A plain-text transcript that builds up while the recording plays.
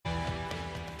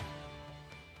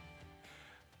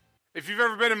If you've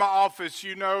ever been in my office,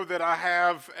 you know that I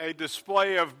have a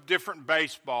display of different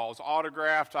baseballs,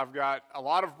 autographed. I've got a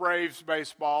lot of Braves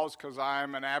baseballs because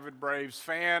I'm an avid Braves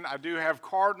fan. I do have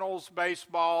Cardinals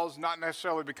baseballs, not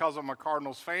necessarily because I'm a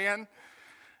Cardinals fan,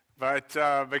 but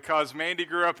because Mandy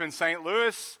grew up in St.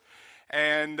 Louis.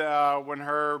 And when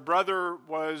her brother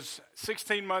was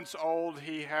 16 months old,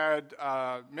 he had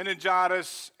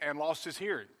meningitis and lost his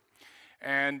hearing.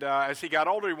 And as he got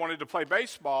older, he wanted to play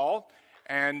baseball.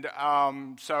 And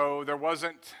so there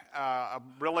wasn't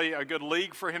really a good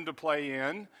league for him to play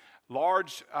in.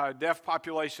 Large deaf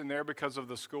population there because of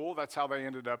the school. That's how they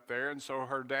ended up there. And so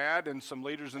her dad and some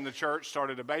leaders in the church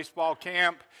started a baseball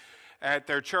camp at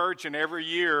their church. And every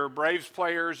year, Braves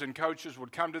players and coaches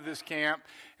would come to this camp.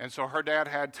 And so her dad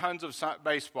had tons of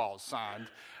baseballs signed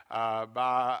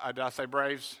by, did I say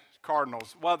Braves?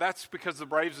 Cardinals. Well, that's because the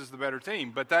Braves is the better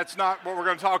team. But that's not what we're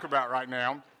going to talk about right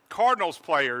now. Cardinals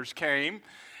players came,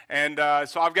 and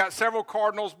so I've got several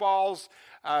Cardinals balls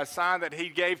signed that he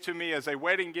gave to me as a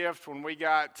wedding gift when we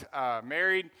got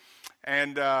married,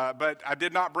 and but I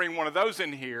did not bring one of those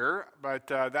in here, but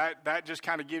that just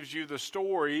kind of gives you the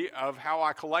story of how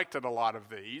I collected a lot of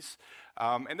these,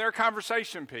 and they're a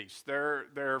conversation piece.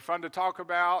 They're fun to talk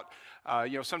about.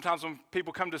 Sometimes when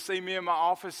people come to see me in my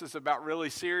office, it's about really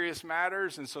serious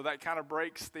matters, and so that kind of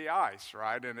breaks the ice,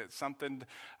 right? And it's something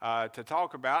to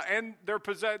talk about. And they're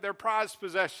prized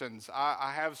possessions.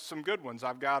 I have some good ones.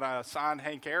 I've got a signed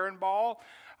Hank Aaron ball.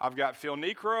 I've got Phil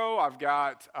Niekro. I've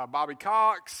got Bobby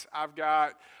Cox. I've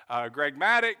got Greg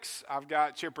Maddux. I've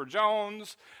got Chipper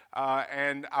Jones.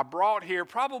 And I brought here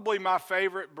probably my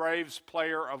favorite Braves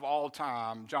player of all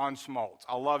time, John Smoltz.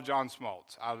 I love John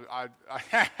Smoltz.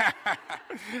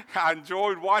 I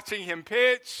enjoyed watching him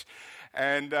pitch.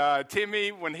 And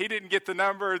Timmy, when he didn't get the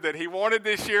number that he wanted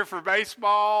this year for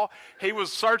baseball, he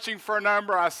was searching for a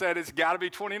number. I said, it's got to be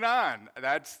 29.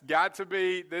 That's got to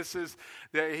be,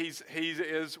 he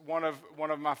is one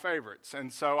of my favorites.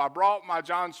 And so I brought my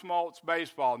John Smoltz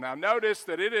baseball. Now notice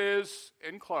that it is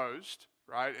enclosed,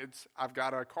 right? I've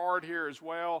got a card here as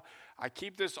well. I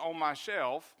keep this on my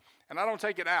shelf, and I don't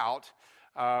take it out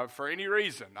for any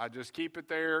reason. I just keep it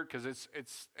there because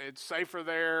it's safer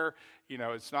there. You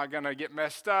know, it's not going to get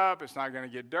messed up. It's not going to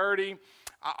get dirty.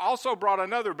 I also brought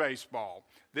another baseball.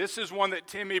 This is one that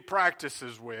Timmy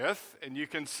practices with, and you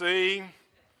can see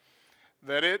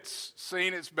that it's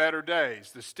seen its better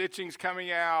days. The stitching's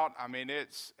coming out. I mean,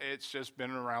 it's just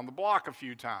been around the block a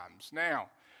few times. Now,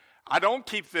 I don't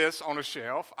keep this on a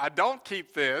shelf. I don't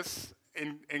keep this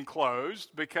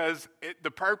enclosed because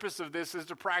the purpose of this is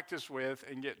to practice with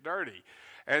and get dirty.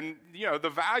 And, the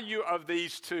value of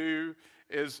these two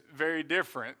is very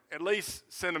different, at least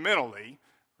sentimentally,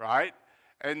 right?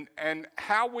 And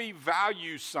how we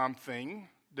value something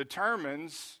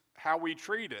determines how we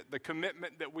treat it, the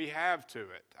commitment that we have to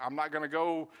it. I'm not going to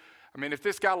go, if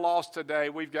this got lost today,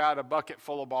 we've got a bucket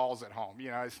full of balls at home.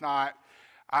 It's not,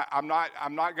 I'm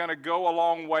not going to go a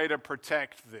long way to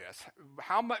protect this.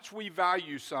 How much we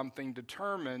value something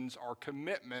determines our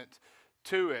commitment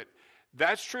to it.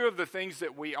 That's true of the things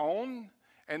that we own,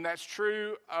 and that's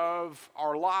true of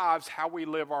our lives, how we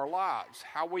live our lives.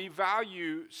 How we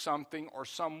value something or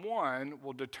someone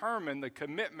will determine the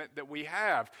commitment that we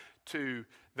have to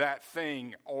that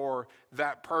thing or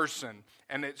that person.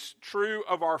 And it's true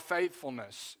of our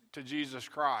faithfulness to Jesus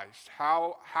Christ.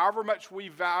 However much we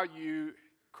value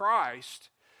Christ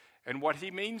and what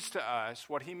he means to us,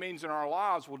 what he means in our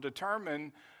lives will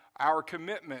determine our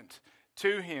commitment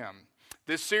to him.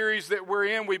 This series that we're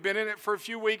in, we've been in it for a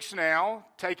few weeks now,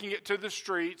 taking it to the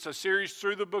streets, a series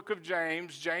through the book of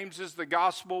James. James is the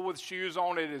gospel with shoes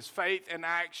on it, is faith in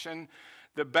action.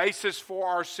 The basis for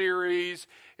our series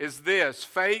is this: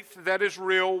 faith that is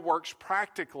real works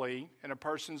practically in a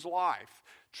person's life.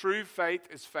 True faith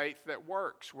is faith that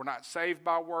works. We're not saved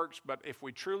by works, but if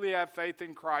we truly have faith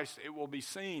in Christ, it will be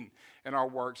seen in our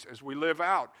works as we live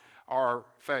out our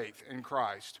faith in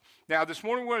Christ. Now, this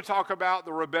morning we're going to talk about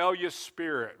the rebellious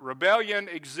spirit. Rebellion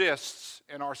exists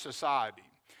in our society,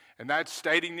 and that's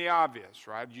stating the obvious,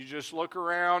 right? You just look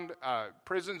around,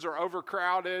 prisons are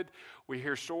overcrowded. We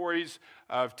hear stories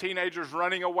of teenagers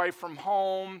running away from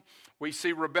home. We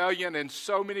see rebellion in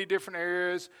so many different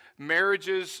areas.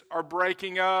 Marriages are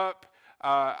breaking up.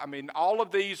 All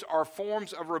of these are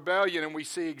forms of rebellion, and we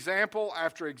see example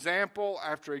after example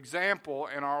after example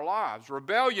in our lives.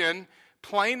 Rebellion,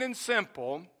 plain and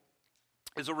simple,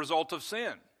 is a result of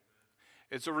sin.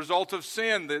 It's a result of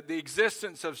sin, the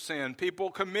existence of sin,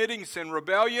 people committing sin.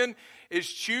 Rebellion is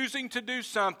choosing to do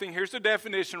something. Here's the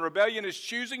definition. Rebellion is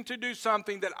choosing to do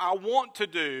something that I want to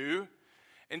do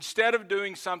instead of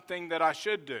doing something that I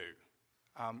should do.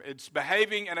 It's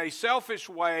behaving in a selfish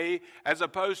way as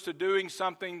opposed to doing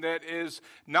something that is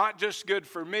not just good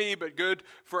for me, but good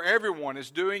for everyone.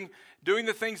 It's doing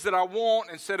the things that I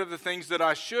want instead of the things that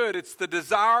I should. It's the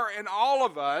desire in all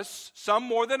of us, some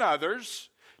more than others,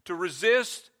 to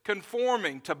resist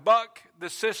conforming, to buck the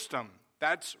system.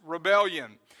 That's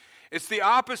rebellion. It's the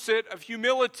opposite of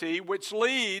humility, which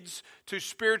leads to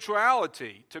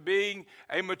spirituality, to being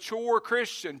a mature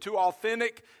Christian, to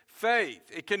authentic faith.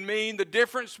 It can mean the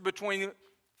difference between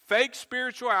fake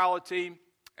spirituality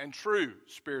and true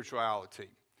spirituality.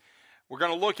 We're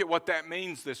going to look at what that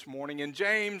means this morning. And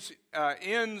James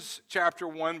ends chapter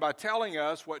 1 by telling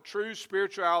us what true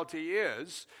spirituality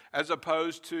is, as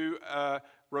opposed to a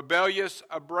rebellious,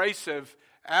 abrasive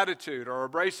attitude or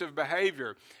abrasive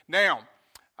behavior. Now,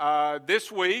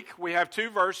 this week we have two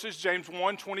verses, James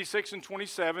 1, 26 and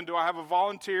 27. Do I have a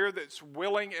volunteer that's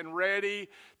willing and ready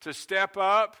to step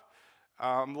up?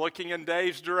 I'm looking in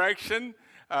Dave's direction.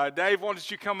 Dave, why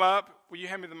don't you come up? Will you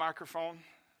hand me the microphone,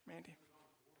 Mandy?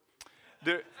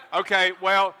 Okay,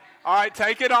 well, all right,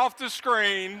 take it off the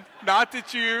screen. Not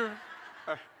that you,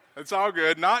 it's all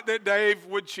good. Not that Dave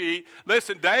would cheat.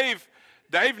 Listen, Dave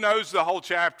knows the whole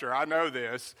chapter. I know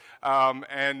this.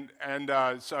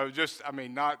 So just,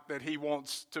 not that he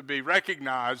wants to be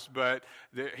recognized, but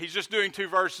he's just doing two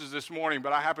verses this morning,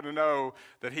 but I happen to know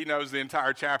that he knows the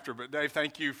entire chapter. But Dave,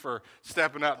 thank you for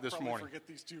stepping up this morning. Forget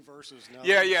these two verses now.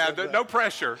 Yeah, no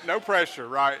pressure,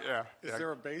 right, yeah. Is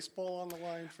there a baseball on the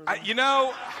line for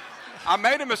that? I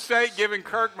made a mistake giving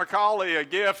Kirk McCauley a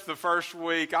gift the first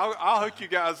week. I'll hook you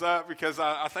guys up because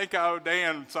I think I owe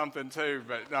Dan something too.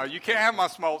 But no, you can't have my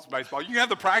Smoltz baseball. You can have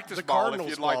the practice ball if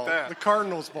you'd like that. The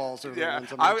Cardinals balls are the ones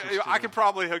I'm interested in. I could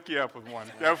probably hook you up with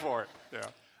one. Go for it.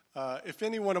 Yeah. If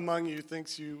anyone among you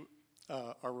thinks you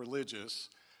are religious,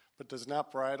 but does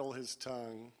not bridle his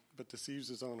tongue, but deceives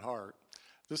his own heart,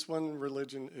 this one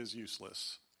religion is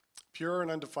useless. Pure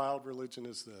and undefiled religion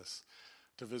is this: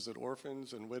 to visit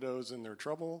orphans and widows in their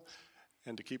trouble,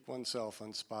 and to keep oneself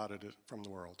unspotted from the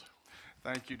world.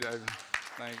 Thank you, David.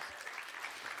 Thanks.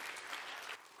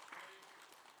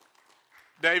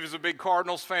 Dave is a big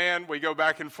Cardinals fan. We go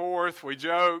back and forth. We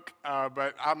joke,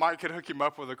 but I could hook him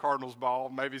up with a Cardinals ball,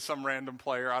 maybe some random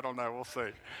player. I don't know. We'll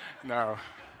see. No,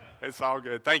 it's all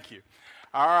good. Thank you.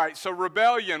 All right, so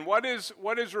rebellion. What is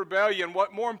rebellion?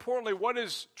 More importantly, what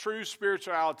is true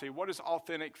spirituality? What is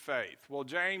authentic faith? Well,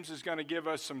 James is going to give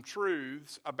us some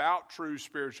truths about true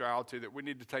spirituality that we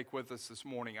need to take with us this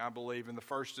morning, I believe. And the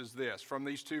first is this, from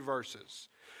these two verses.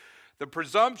 The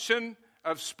presumption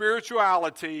of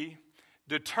spirituality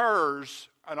deters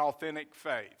an authentic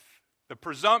faith. The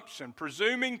presumption,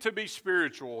 presuming to be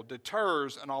spiritual,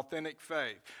 deters an authentic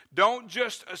faith. Don't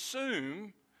just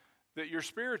assume that you're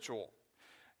spiritual.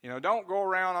 Don't go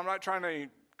around, I'm not trying to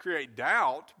create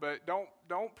doubt, but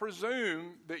don't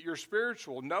presume that you're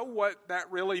spiritual. Know what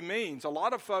that really means. A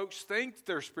lot of folks think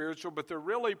they're spiritual, but they're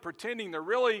really pretending. They're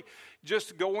really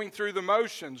just going through the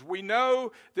motions. We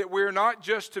know that we're not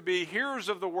just to be hearers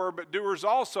of the word, but doers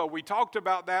also. We talked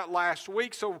about that last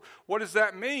week. So what does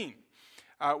that mean?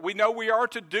 We know we are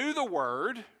to do the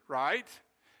word, right?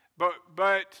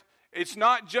 But it's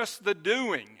not just the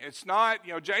doing. It's not,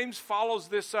 James follows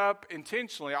this up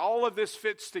intentionally. All of this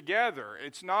fits together.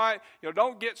 It's not,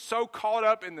 don't get so caught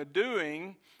up in the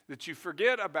doing that you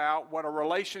forget about what a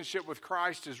relationship with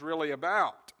Christ is really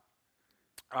about.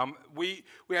 We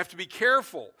have to be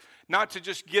careful not to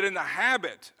just get in the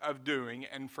habit of doing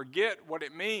and forget what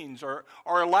it means or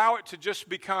allow it to just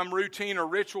become routine or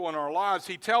ritual in our lives.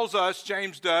 He tells us,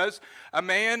 James does, a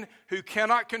man who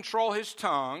cannot control his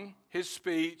tongue, his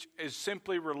speech, is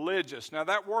simply religious. Now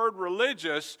that word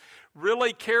religious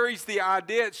really carries the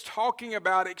idea, it's talking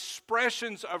about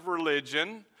expressions of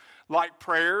religion like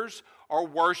prayers or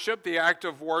worship, the act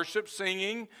of worship,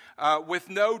 singing, with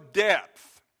no depth.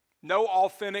 No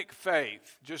authentic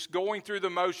faith, just going through the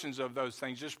motions of those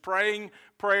things, just praying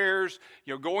prayers,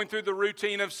 going through the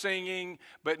routine of singing,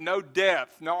 but no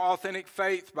depth, no authentic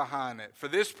faith behind it. For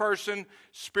this person,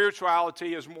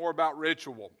 spirituality is more about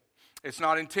ritual. It's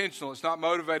not intentional. It's not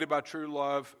motivated by true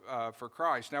love for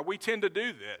Christ. Now, we tend to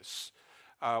do this.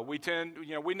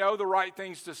 We know the right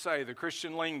things to say, the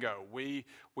Christian lingo. We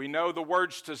know the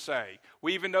words to say.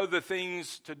 We even know the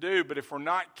things to do, but if we're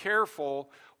not careful,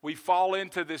 we fall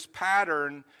into this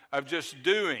pattern of just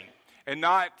doing and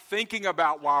not thinking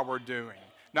about why we're doing,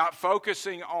 not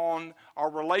focusing on our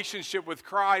relationship with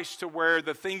Christ to where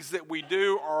the things that we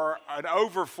do are an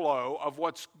overflow of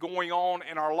what's going on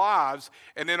in our lives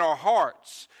and in our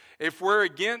hearts. If we're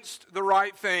against the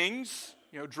right things,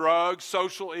 drugs,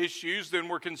 social issues, then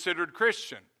we're considered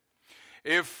Christian.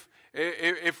 If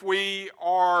If we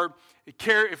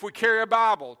carry a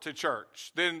Bible to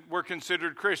church, then we're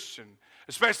considered Christian.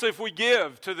 Especially if we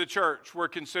give to the church, we're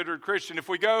considered Christian. If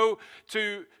we go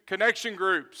to connection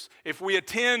groups, if we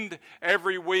attend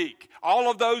every week,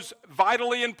 all of those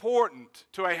vitally important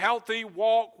to a healthy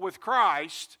walk with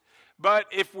Christ. But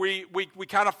if we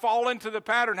kind of fall into the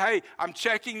pattern, hey, I'm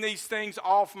checking these things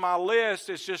off my list.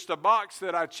 It's just a box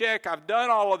that I check. I've done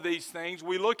all of these things.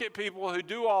 We look at people who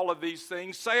do all of these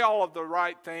things, say all of the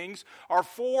right things, are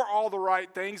for all the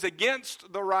right things,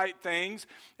 against the right things,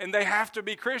 and they have to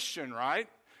be Christian, right?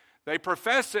 They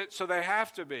profess it, so they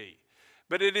have to be.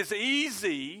 But it is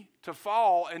easy to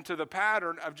fall into the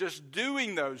pattern of just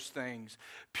doing those things.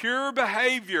 Pure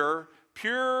behavior,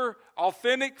 pure,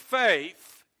 authentic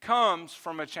faith comes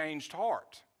from a changed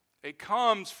heart. It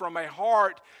comes from a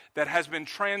heart that has been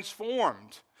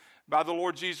transformed by the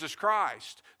Lord Jesus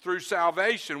Christ through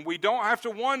salvation. We don't have to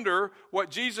wonder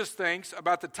what Jesus thinks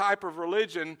about the type of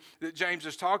religion that James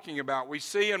is talking about. We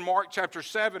see in Mark chapter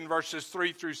 7, verses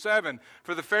 3 through 7,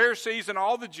 "For the Pharisees and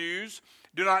all the Jews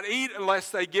do not eat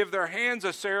unless they give their hands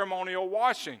a ceremonial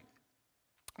washing,"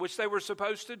 which they were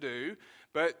supposed to do,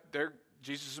 but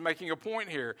Jesus is making a point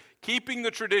here. "Keeping the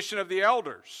tradition of the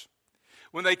elders.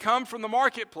 When they come from the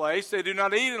marketplace, they do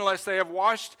not eat unless they have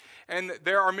washed, and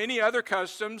there are many other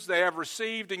customs they have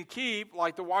received and keep,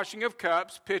 like the washing of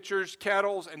cups, pitchers,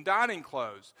 kettles, and dining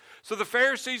clothes. So the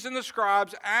Pharisees and the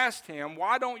scribes asked him,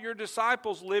 'Why don't your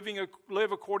disciples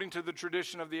live according to the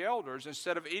tradition of the elders,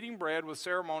 instead of eating bread with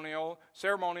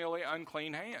ceremonially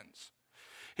unclean hands?'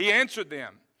 He answered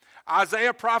them,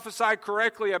 'Isaiah prophesied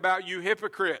correctly about you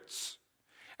hypocrites.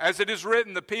 As it is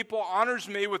written, the people honors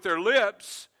me with their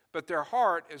lips, but their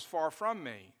heart is far from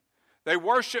me. They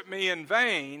worship me in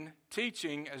vain,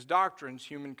 teaching as doctrines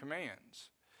human commands.'"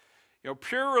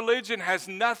 Pure religion has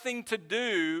nothing to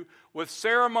do with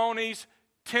ceremonies,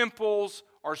 temples,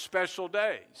 or special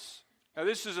days. Now,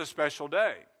 this is a special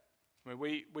day.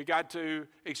 We got to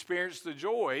experience the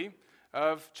joy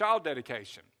of child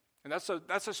dedication, and that's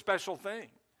a special thing.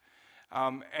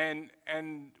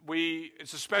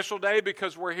 It's a special day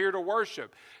because we're here to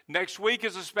worship. Next week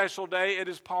is a special day. It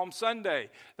is Palm Sunday.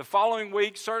 The following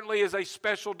week certainly is a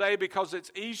special day because it's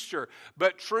Easter.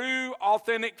 But true,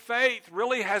 authentic faith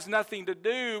really has nothing to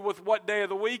do with what day of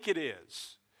the week it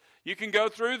is. You can go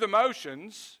through the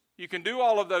motions. You can do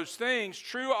all of those things.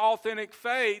 True, authentic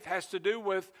faith has to do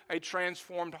with a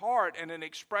transformed heart and an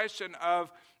expression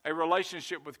of a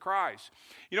relationship with Christ.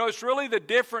 It's really the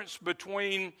difference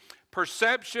between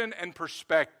perception and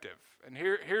perspective. And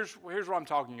here's what I'm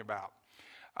talking about.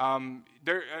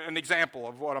 An example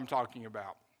of what I'm talking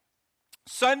about.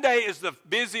 Sunday is the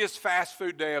busiest fast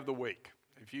food day of the week.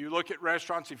 If you look at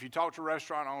restaurants, if you talk to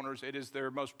restaurant owners, it is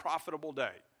their most profitable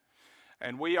day.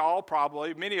 And we all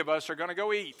many of us are going to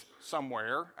go eat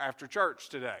somewhere after church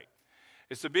today.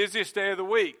 It's the busiest day of the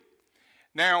week.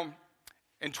 Now,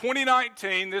 in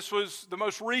 2019, this was the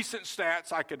most recent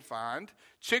stats I could find,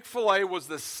 Chick-fil-A was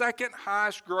the second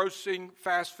highest grossing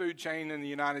fast food chain in the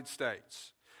United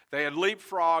States. They had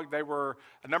leapfrogged. They were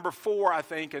number 4, I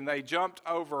think, and they jumped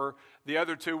over the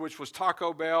other two, which was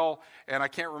Taco Bell, and I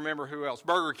can't remember who else,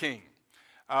 Burger King.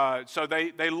 So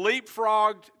they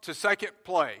leapfrogged to second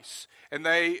place, and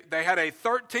they had a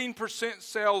 13%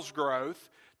 sales growth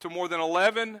to more than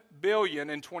 $11 billion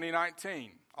in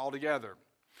 2019 altogether.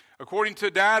 According to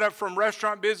data from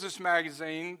Restaurant Business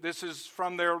Magazine, this is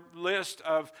from their list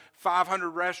of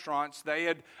 500 restaurants, they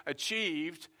had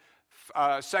achieved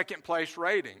a second place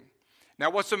rating. Now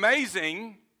what's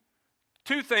amazing,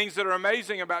 two things that are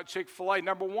amazing about Chick-fil-A.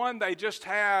 Number one, they just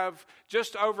have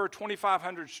just over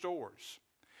 2,500 stores.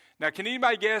 Now can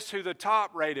anybody guess who the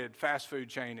top rated fast food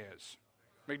chain is?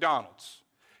 McDonald's.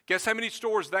 Guess how many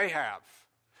stores they have?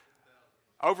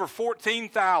 Over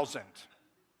 14,000.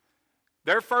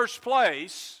 Their first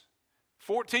place,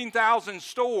 14,000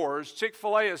 stores.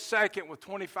 Chick-fil-A is second with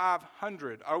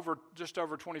 2,500, just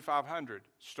over 2,500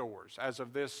 stores as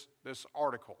of this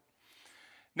article.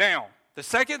 Now, the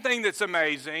second thing that's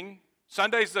amazing,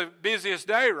 Sunday's the busiest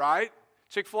day, right?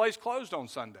 Chick-fil-A's closed on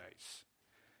Sundays.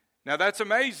 Now, that's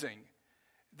amazing.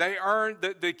 They earn,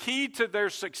 the key to their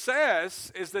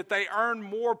success is that they earn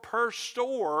more per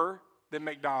store than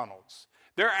McDonald's.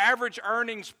 Their average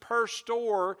earnings per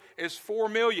store is $4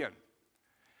 million.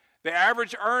 The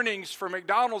average earnings for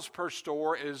McDonald's per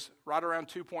store is right around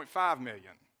 $2.5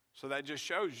 million. So that just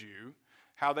shows you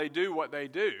how they do what they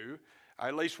do,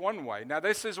 at least one way. Now,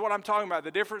 this is what I'm talking about,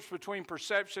 the difference between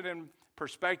perception and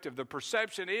perspective. The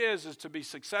perception is to be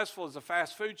successful as a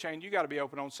fast food chain, you got to be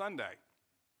open on Sunday.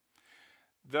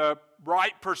 The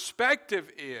right perspective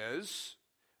is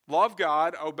Love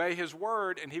God, obey His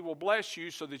word, and He will bless you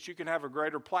so that you can have a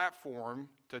greater platform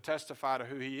to testify to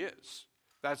who He is.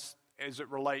 That's as it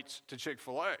relates to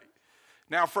Chick-fil-A.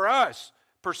 Now for us,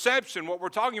 perception, what we're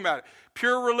talking about,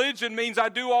 pure religion means I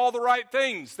do all the right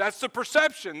things. That's the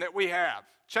perception that we have.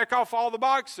 Check off all the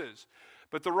boxes.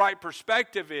 But the right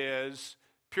perspective is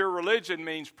pure religion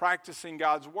means practicing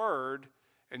God's word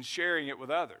and sharing it with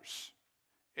others.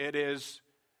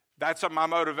 That's my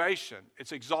motivation.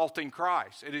 It's exalting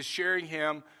Christ. It is sharing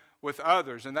Him with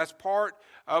others. And that's part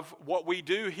of what we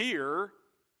do here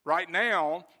right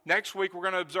now. Next week we're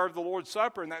going to observe the Lord's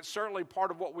Supper, and that's certainly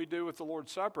part of what we do with the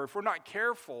Lord's Supper. If we're not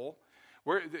careful,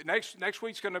 next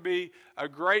week's going to be a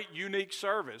great, unique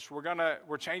service.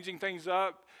 We're changing things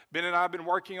up. Ben and I have been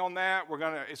working on that.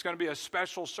 It's going to be a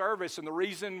special service, and the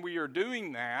reason we are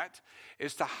doing that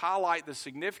is to highlight the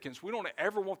significance. We don't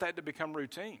ever want that to become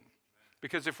routine,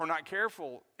 because if we're not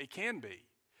careful, it can be.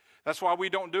 That's why we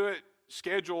don't do it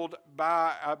scheduled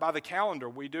by the calendar.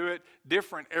 We do it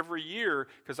different every year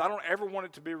because I don't ever want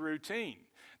it to be routine.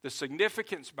 The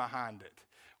significance behind it,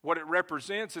 what it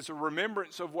represents, is a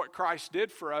remembrance of what Christ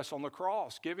did for us on the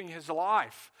cross, giving His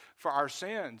life for our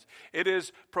sins. It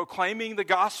is proclaiming the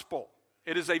gospel.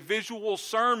 It is a visual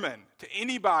sermon to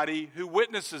anybody who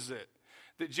witnesses it,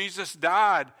 that Jesus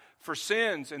died for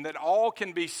sins and that all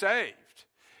can be saved.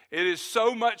 It is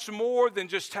so much more than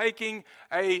just taking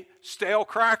a stale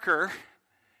cracker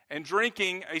and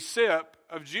drinking a sip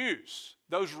of juice.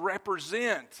 Those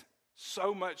represent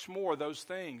so much more, those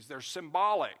things. They're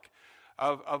symbolic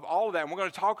of all of that. And we're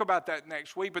going to talk about that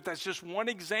next week, but that's just one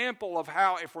example of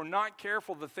how, if we're not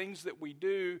careful, the things that we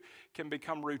do can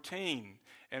become routine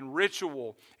and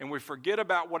ritual, and we forget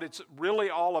about what it's really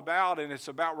all about, and it's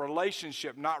about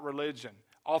relationship, not religion.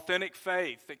 Authentic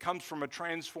faith that comes from a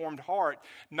transformed heart,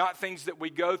 not things that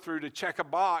we go through to check a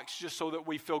box just so that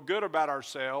we feel good about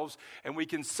ourselves and we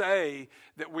can say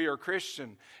that we are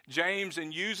Christian. James,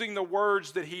 in using the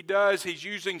words that he does, he's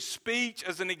using speech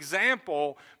as an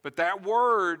example, but that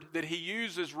word that he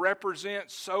uses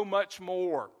represents so much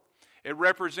more. It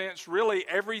represents really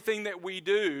everything that we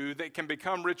do that can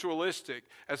become ritualistic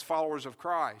as followers of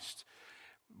Christ.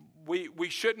 We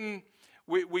shouldn't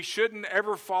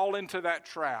ever fall into that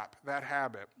trap, that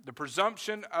habit. The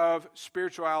presumption of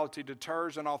spirituality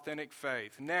deters an authentic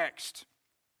faith. Next,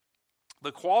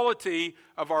 the quality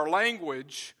of our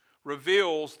language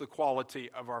reveals the quality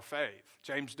of our faith.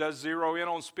 James does zero in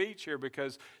on speech here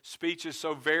because speech is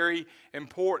so very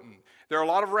important. There are a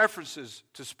lot of references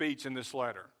to speech in this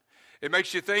letter. It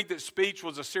makes you think that speech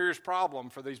was a serious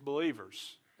problem for these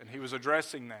believers, and he was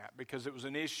addressing that because it was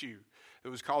an issue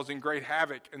that was causing great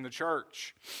havoc in the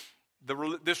church.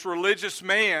 This religious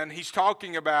man he's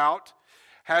talking about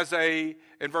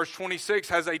in verse 26,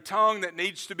 has a tongue that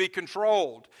needs to be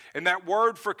controlled. And that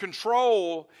word for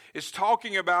control is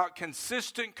talking about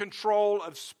consistent control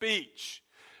of speech.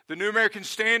 The New American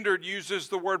Standard uses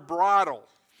the word bridle.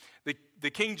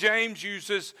 The King James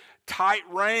uses tight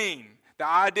rein. The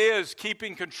idea is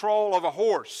keeping control of a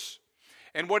horse.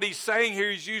 And what he's saying here,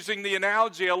 he's using the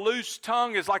analogy, a loose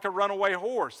tongue is like a runaway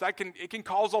horse. It can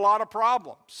cause a lot of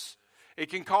problems. It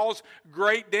can cause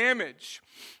great damage.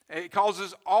 It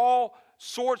causes all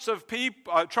sorts of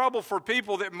trouble for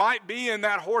people that might be in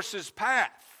that horse's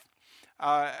path.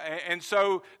 And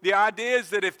so the idea is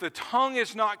that if the tongue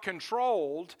is not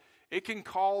controlled, it can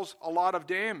cause a lot of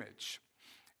damage.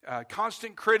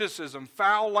 Constant criticism,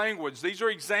 foul language. These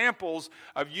are examples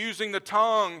of using the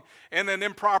tongue in an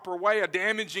improper way, a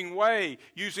damaging way,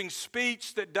 using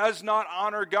speech that does not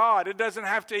honor God. It doesn't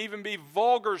have to even be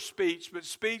vulgar speech, but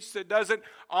speech that doesn't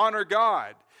honor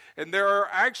God. And there are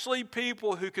actually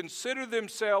people who consider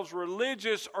themselves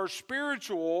religious or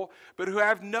spiritual, but who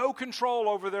have no control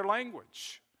over their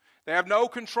language. They have no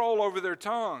control over their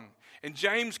tongue. And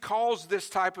James calls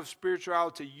this type of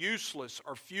spirituality useless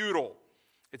or futile.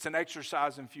 It's an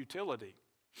exercise in futility.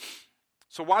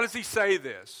 So why does he say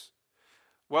this?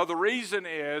 Well, the reason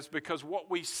is because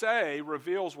what we say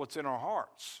reveals what's in our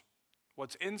hearts.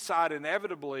 What's inside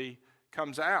inevitably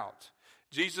comes out.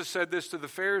 Jesus said this to the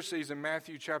Pharisees in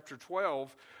Matthew chapter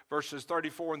 12, verses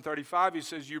 34 and 35. He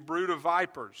says, "You brood of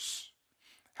vipers,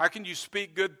 how can you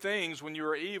speak good things when you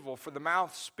are evil? For the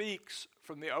mouth speaks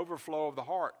from the overflow of the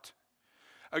heart.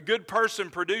 A good person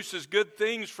produces good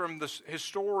things from his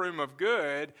storeroom of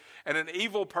good, and an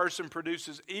evil person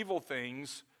produces evil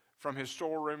things from his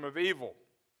storeroom of evil."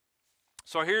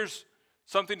 So here's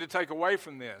something to take away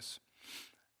from this.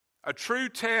 A true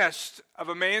test of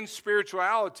a man's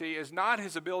spirituality is not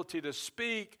his ability to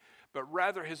speak, but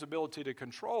rather his ability to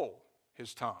control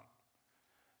his tongue.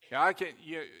 I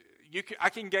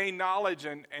can gain knowledge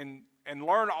and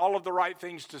learn all of the right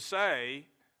things to say,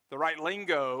 the right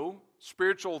lingo,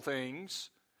 spiritual things.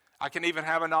 I can even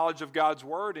have a knowledge of God's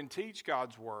word and teach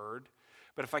God's word.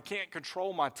 But if I can't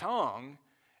control my tongue,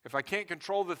 if I can't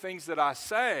control the things that I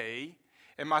say,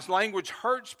 and my language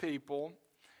hurts people,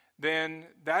 then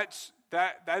that's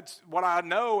what I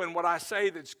know and what I say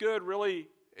that's good really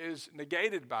is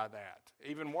negated by that.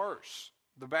 Even worse,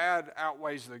 the bad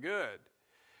outweighs the good.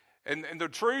 And the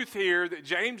truth here that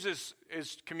James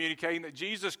is communicating, that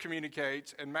Jesus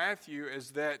communicates in Matthew,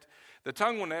 is that the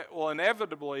tongue will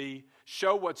inevitably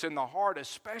show what's in the heart,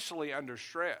 especially under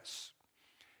stress.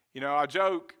 You know, I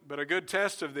joke, but a good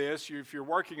test of this, if you're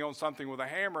working on something with a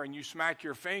hammer and you smack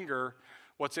your finger,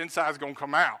 what's inside is going to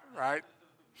come out, right?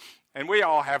 And we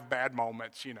all have bad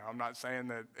moments, you know. I'm not saying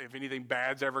that if anything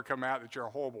bad's ever come out that you're a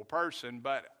horrible person,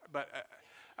 but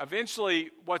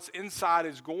eventually what's inside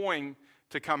is going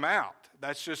to come out.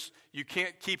 That's just, you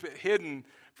can't keep it hidden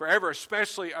forever,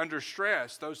 especially under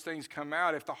stress. Those things come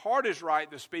out. If the heart is right,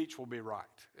 the speech will be right,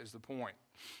 is the point.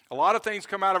 A lot of things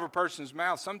come out of a person's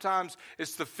mouth. Sometimes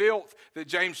it's the filth that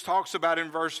James talks about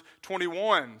in verse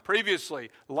 21 previously.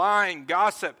 Lying,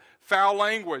 gossip, foul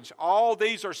language. All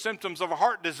these are symptoms of a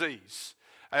heart disease,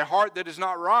 a heart that is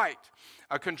not right.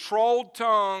 A controlled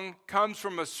tongue comes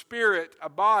from a spirit, a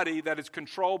body that is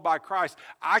controlled by Christ.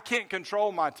 I can't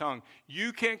control my tongue.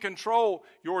 You can't control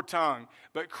your tongue,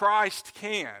 but Christ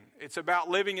can. It's about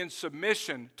living in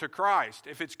submission to Christ.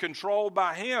 If it's controlled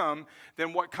by Him,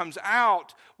 then what comes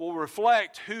out will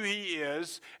reflect who He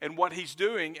is and what He's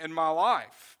doing in my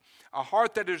life. A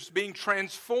heart that is being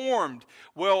transformed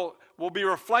will be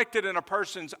reflected in a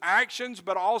person's actions,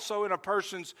 but also in a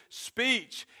person's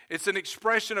speech. It's an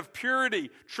expression of purity.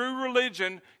 True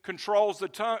religion controls the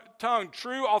tongue.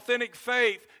 True, authentic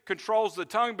faith controls the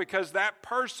tongue because that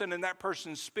person and that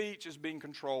person's speech is being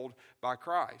controlled by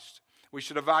Christ. We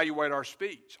should evaluate our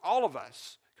speech, all of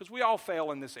us, because we all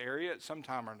fail in this area at some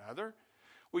time or another.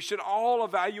 We should all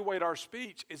evaluate our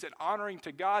speech. Is it honoring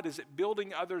to God? Is it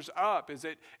building others up? Is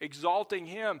it exalting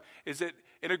Him? Is it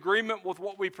in agreement with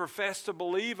what we profess to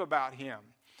believe about Him?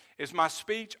 Is my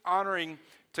speech honoring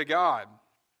to God?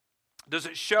 Does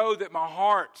it show that my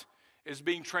heart is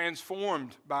being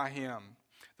transformed by Him?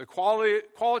 The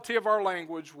quality of our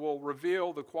language will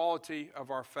reveal the quality of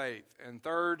our faith. And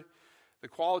third, the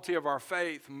quality of our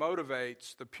faith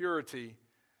motivates the purity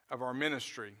of our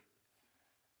ministry.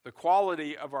 The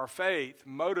quality of our faith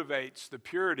motivates the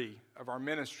purity of our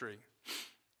ministry.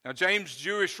 Now, James'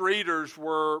 Jewish readers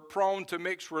were prone to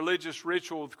mix religious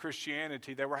ritual with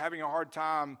Christianity. They were having a hard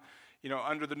time,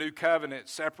 under the new covenant,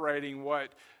 separating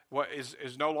what is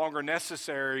no longer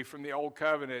necessary from the old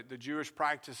covenant, the Jewish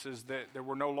practices that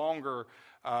were no longer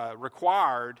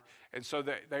required. And so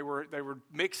they were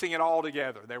mixing it all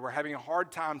together. They were having a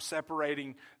hard time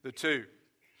separating the two.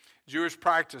 Jewish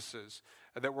practices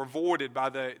that were voided by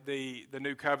the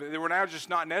new covenant. They were now just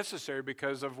not necessary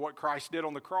because of what Christ did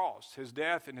on the cross, His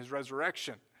death and His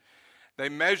resurrection. They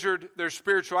measured their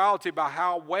spirituality by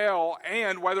how well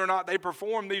and whether or not they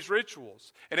performed these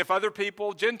rituals. And if other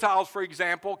people, Gentiles for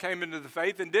example, came into the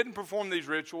faith and didn't perform these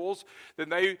rituals, then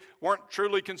they weren't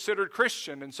truly considered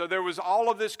Christian. And so there was all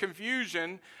of this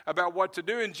confusion about what to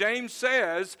do. And James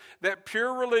says that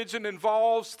pure religion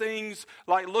involves things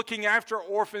like looking after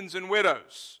orphans and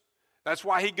widows. That's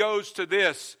why he goes to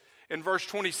this in verse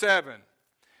 27.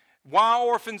 Why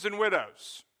orphans and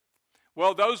widows?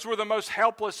 Well, those were the most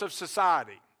helpless of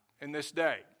society in this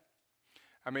day.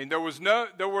 I mean, there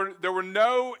were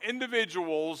no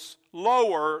individuals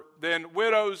lower than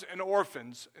widows and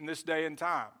orphans in this day and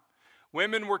time.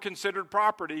 Women were considered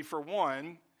property for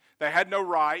one. They had no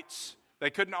rights.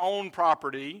 They couldn't own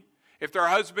property. If their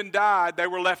husband died, they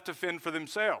were left to fend for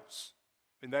themselves.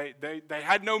 And they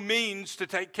had no means to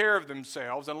take care of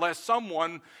themselves unless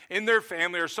someone in their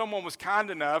family or someone was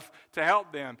kind enough to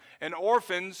help them. And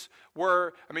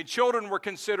children were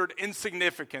considered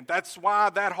insignificant. That's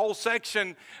why that whole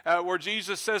section where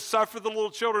Jesus says, "Suffer the little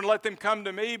children, let them come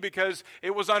to me," because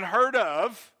it was unheard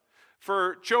of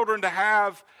for children to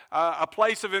have a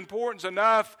place of importance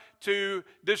enough to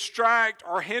distract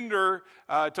or hinder,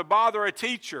 to bother a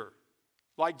teacher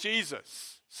like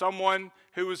Jesus. Someone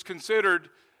who was considered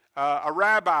a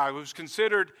rabbi, who was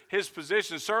considered his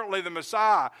position, certainly the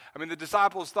Messiah. I mean, the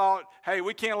disciples thought, hey,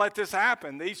 we can't let this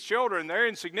happen. These children, they're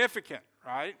insignificant,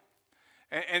 right?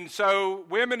 And so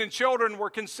women and children were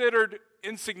considered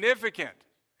insignificant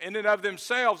in and of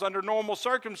themselves under normal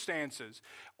circumstances.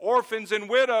 Orphans and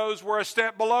widows were a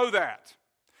step below that.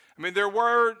 I mean, there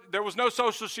was no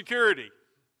Social Security,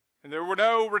 and there were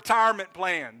no retirement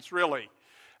plans, really.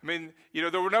 I mean,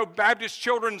 there were no Baptist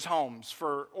children's homes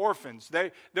for orphans.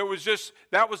 That was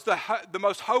the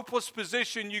most hopeless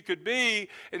position you could be.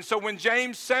 And so when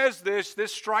James says this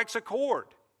strikes a chord.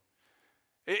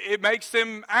 It makes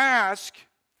them ask,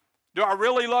 do I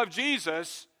really love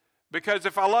Jesus? Because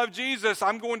if I love Jesus,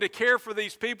 I'm going to care for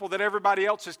these people that everybody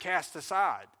else has cast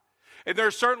aside. And there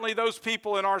are certainly those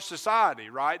people in our society,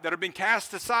 right, that have been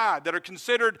cast aside, that are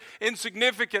considered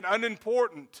insignificant,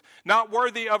 unimportant, not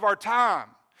worthy of our time,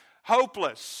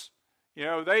 hopeless.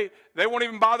 They won't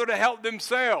even bother to help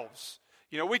themselves.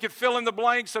 We could fill in the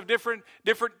blanks of different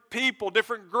people,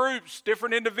 different groups,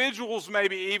 different individuals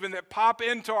maybe even that pop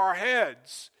into our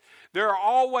heads. There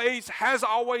has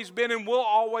always been and will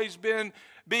always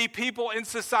be people in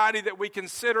society that we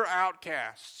consider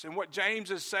outcasts. And what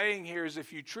James is saying here is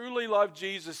if you truly love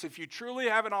Jesus, if you truly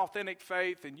have an authentic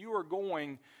faith, then you are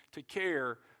going to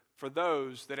care for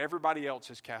those that everybody else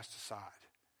has cast aside,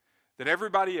 that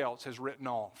everybody else has written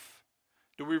off.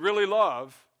 Do we really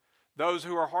love those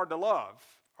who are hard to love?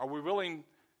 Are we willing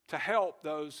to help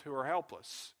those who are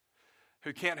helpless,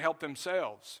 who can't help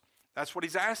themselves? That's what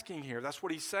he's asking here. That's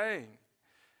what he's saying.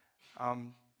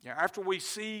 After we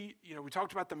see, we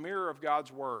talked about the mirror of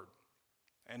God's Word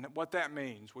and what that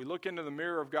means. We look into the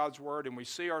mirror of God's Word and we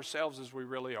see ourselves as we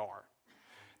really are.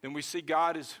 Then we see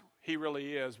God as He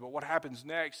really is. But what happens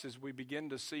next is we begin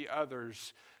to see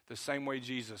others the same way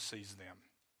Jesus sees them,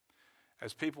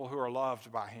 as people who are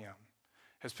loved by Him,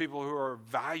 as people who are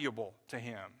valuable to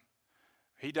Him.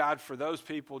 He died for those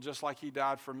people just like He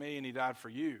died for me and He died for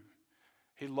you.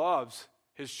 He loves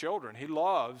His children. He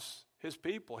loves His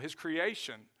people, His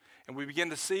creation. And we begin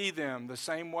to see them the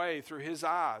same way through His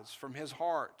eyes, from His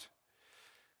heart.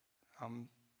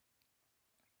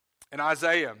 In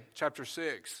Isaiah chapter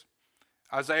 6,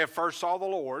 Isaiah first saw the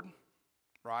Lord,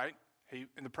 right?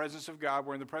 In the presence of God.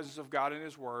 We're in the presence of God in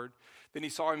His Word. Then he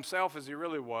saw himself as he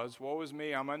really was. Woe is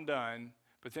me, I'm undone.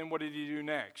 But then what did he do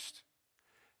next?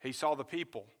 He saw the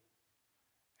people.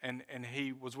 And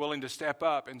he was willing to step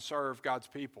up and serve God's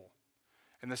people.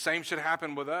 And the same should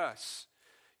happen with us.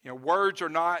 Words are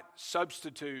not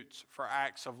substitutes for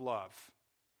acts of love.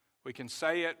 We can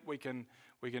say it, we can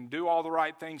do all the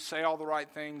right things, say all the right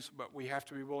things, but we have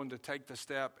to be willing to take the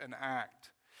step and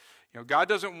act. God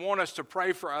doesn't want us to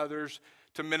pray for others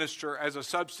to minister as a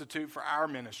substitute for our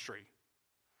ministry.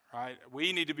 Right?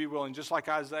 We need to be willing, just like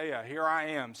Isaiah, here I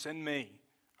am, send me.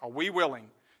 Are we willing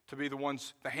to be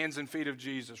the hands and feet of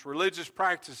Jesus? Religious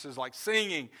practices like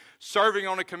singing, serving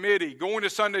on a committee, going to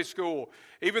Sunday school,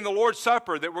 even the Lord's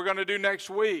Supper that we're going to do next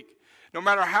week. No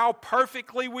matter how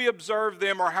perfectly we observe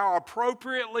them or how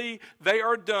appropriately they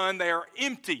are done, they are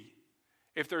empty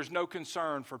if there's no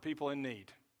concern for people in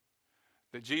need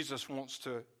that Jesus wants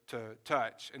to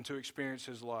touch and to experience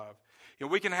His love.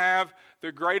 We can have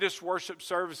the greatest worship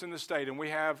service in the state, and we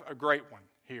have a great one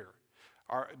here.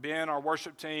 Our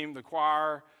worship team, the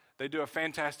choir, they do a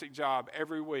fantastic job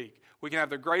every week. We can have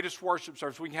the greatest worship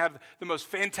service. We can have the most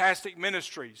fantastic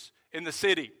ministries in the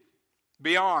city,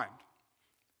 beyond.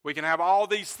 We can have all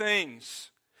these things.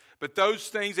 But those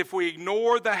things, if we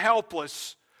ignore the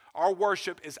helpless, our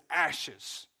worship is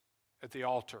ashes at the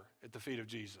altar, at the feet of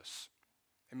Jesus.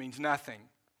 It means nothing.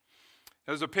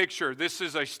 There's a picture. This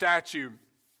is a statue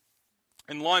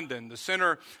in London, the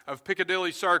center of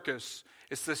Piccadilly Circus.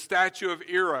 It's the statue of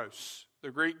Eros, the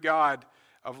Greek god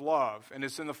of love, and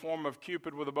it's in the form of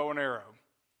Cupid with a bow and arrow.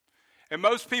 And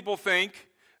most people think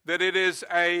that it is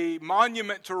a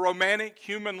monument to romantic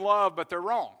human love, but they're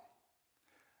wrong.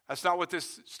 That's not what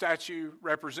this statue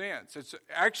represents. It's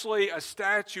actually a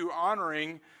statue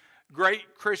honoring the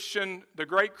great Christian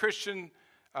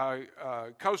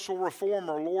coastal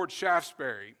reformer, Lord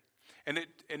Shaftesbury. And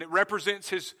it represents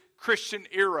his Christian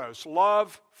eros,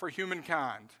 love for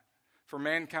humankind, for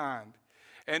mankind.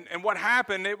 And what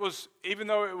happened, even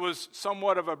though it was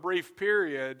somewhat of a brief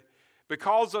period,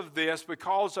 because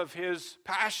of his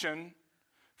passion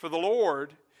for the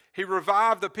Lord, he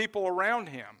revived the people around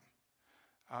him.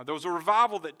 There was a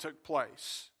revival that took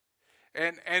place.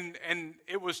 And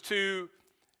it was to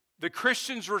the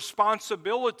Christian's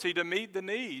responsibility to meet the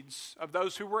needs of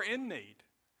those who were in need.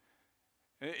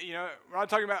 We're not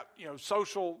talking about,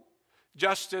 social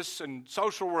justice and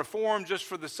social reform just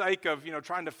for the sake of,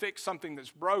 trying to fix something that's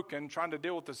broken, trying to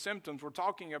deal with the symptoms. We're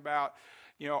talking about,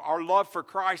 our love for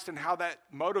Christ and how that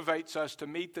motivates us to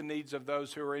meet the needs of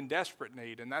those who are in desperate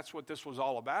need. And that's what this was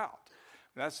all about.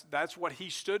 That's what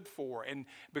he stood for. And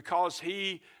because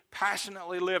he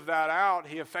passionately lived that out,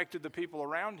 he affected the people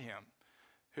around him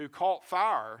who caught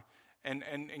fire and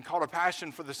caught a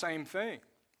passion for the same thing.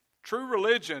 True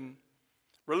religion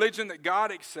Religion that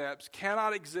God accepts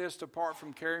cannot exist apart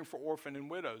from caring for orphan and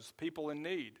widows, people in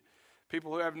need,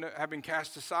 people who have been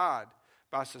cast aside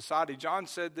by society. John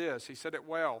said this, he said it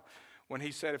well, when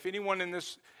he said, if anyone in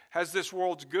this has this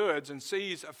world's goods and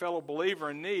sees a fellow believer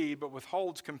in need but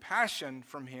withholds compassion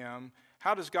from him,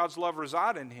 how does God's love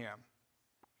reside in him?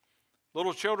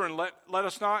 Little children, let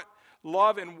us not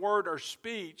love in word or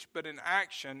speech, but in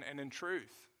action and in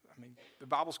truth. I mean, the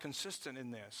Bible's consistent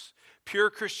in this.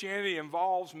 Pure Christianity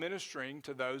involves ministering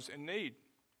to those in need.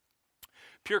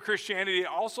 Pure Christianity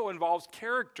also involves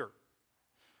character.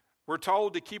 We're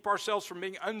told to keep ourselves from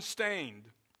being unstained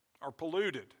or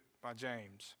polluted by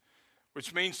James,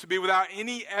 which means to be without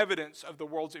any evidence of the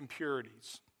world's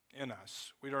impurities in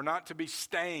us. We are not to be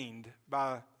stained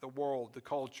by the world, the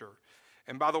culture.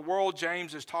 And by the world,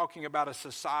 James is talking about a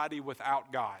society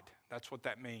without God. That's what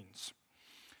that means.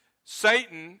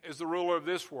 Satan is the ruler of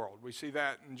this world. We see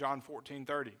that in John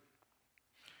 14:30.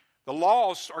 The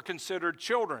lost are considered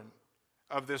children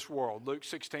of this world, Luke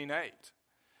 16:8.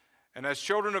 And as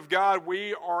children of God,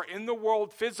 we are in the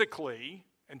world physically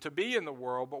and to be in the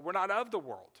world, but we're not of the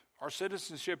world. Our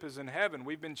citizenship is in heaven.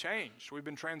 We've been changed. We've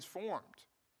been transformed.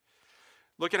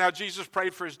 Look at how Jesus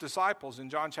prayed for his disciples in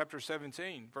John chapter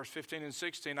 17, verse 15 and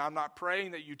 16. I'm not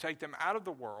praying that you take them out of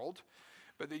the world,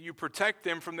 but that you protect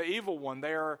them from the evil one.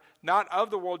 They are not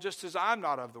of the world, just as I'm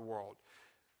not of the world.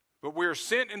 But we are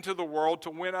sent into the world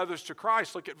to win others to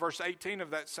Christ. Look at verse 18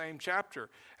 of that same chapter.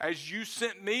 As you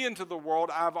sent me into the world,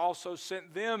 I've also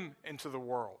sent them into the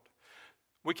world.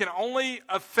 We can only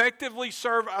effectively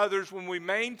serve others when we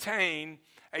maintain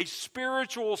a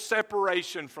spiritual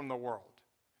separation from the world.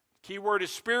 Key word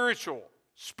is spiritual.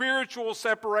 Spiritual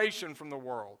separation from the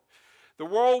world. The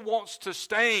world wants to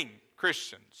stain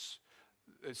Christians.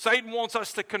 Satan wants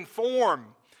us to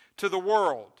conform to the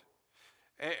world.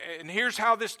 And here's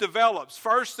how this develops.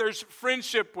 First, there's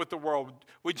friendship with the world.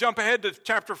 We jump ahead to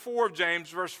chapter 4 of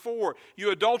James, verse 4. You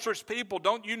adulterous people,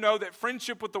 don't you know that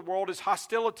friendship with the world is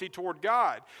hostility toward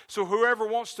God? So whoever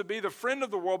wants to be the friend of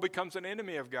the world becomes an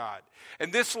enemy of God.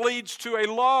 And this leads to a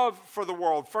love for the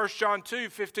world. 1 John 2,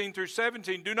 15 through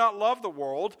 17. Do not love the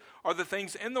world or the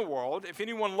things in the world. If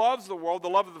anyone loves the world, the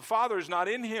love of the Father is not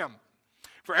in him.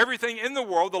 For everything in the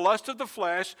world, the lust of the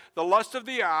flesh, the lust of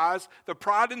the eyes, the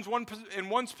pride in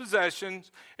one's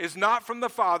possessions, is not from the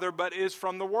Father, but is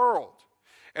from the world.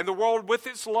 And the world with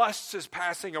its lusts is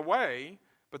passing away,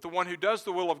 but the one who does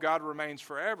the will of God remains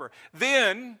forever.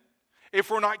 Then,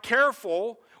 if we're not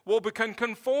careful, we'll become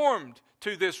conformed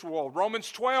to this world.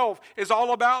 Romans 12 is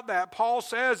all about that. Paul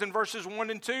says in verses 1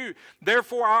 and 2,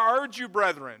 therefore I urge you,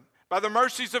 brethren, by the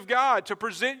mercies of God, to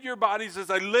present your bodies as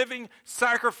a living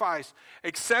sacrifice,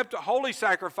 holy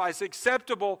sacrifice,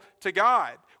 acceptable to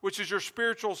God, which is your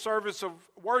spiritual service of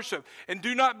worship. And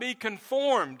do not be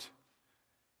conformed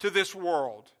to this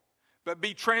world, but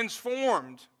be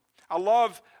transformed.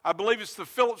 I believe it's the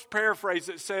Phillips paraphrase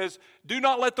that says, do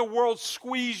not let the world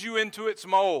squeeze you into its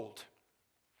mold.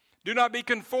 Do not be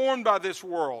conformed by this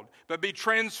world, but be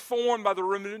transformed by the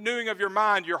renewing of your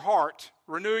mind, your heart.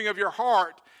 Renewing of your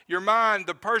heart, your mind,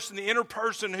 the person, the inner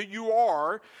person who you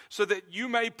are, so that you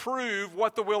may prove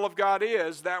what the will of God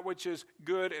is, that which is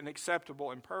good and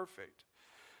acceptable and perfect.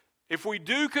 If we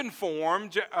do conform,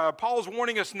 Paul's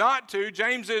warning us not to,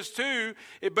 James is too,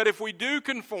 but if we do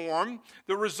conform,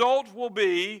 the result will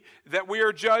be that we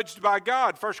are judged by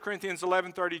God, 1 Corinthians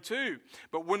 11:32.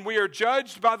 But when we are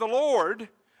judged by the Lord,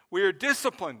 we are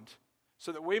disciplined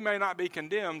so that we may not be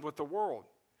condemned with the world.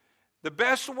 The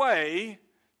best way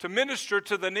to minister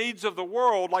to the needs of the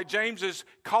world, like James is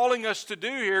calling us to do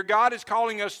here, God is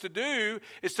calling us to do,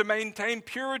 is to maintain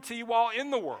purity while in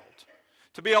the world.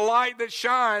 To be a light that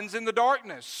shines in the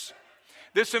darkness.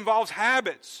 This involves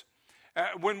habits.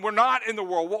 When we're not in the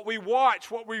world, what we watch,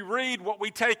 what we read, what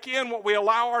we take in, what we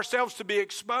allow ourselves to be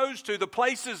exposed to, the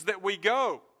places that we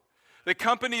go, the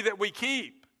company that we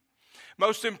keep.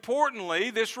 Most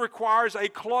importantly, this requires a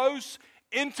close,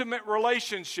 intimate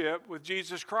relationship with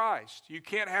Jesus Christ. You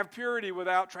can't have purity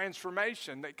without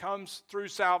transformation that comes through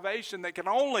salvation that can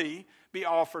only be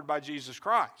offered by Jesus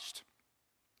Christ.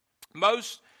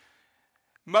 Most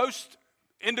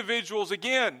individuals,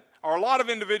 again, or a lot of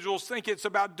individuals think it's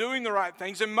about doing the right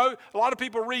things. And a lot of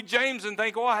people read James and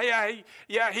think, well,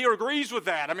 he agrees with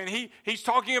that. I mean, he's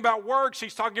talking about works.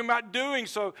 He's talking about doing.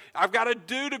 So I've got to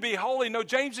do to be holy. No,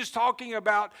 James is talking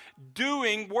about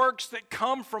doing works that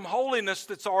come from holiness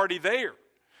that's already there.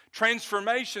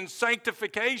 Transformation,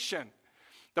 sanctification,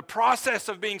 the process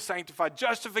of being sanctified,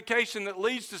 justification that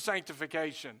leads to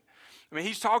sanctification. I mean,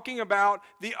 he's talking about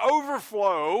the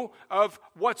overflow of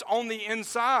what's on the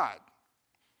inside.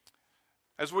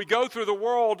 As we go through the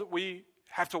world, we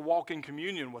have to walk in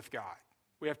communion with God.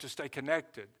 We have to stay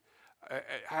connected,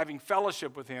 having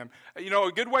fellowship with Him. You know,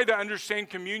 a good way to understand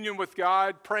communion with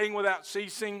God, praying without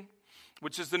ceasing,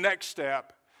 which is the next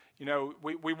step. You know,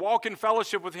 we walk in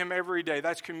fellowship with Him every day.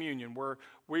 That's communion, where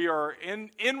we are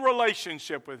in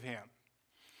relationship with Him.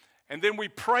 And then we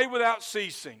pray without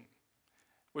ceasing,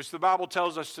 which the Bible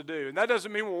tells us to do. And that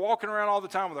doesn't mean we're walking around all the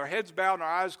time with our heads bowed and our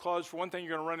eyes closed. For one thing,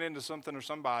 you're going to run into something or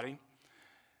somebody.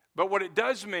 But what it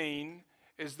does mean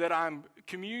is that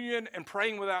communion and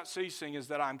praying without ceasing is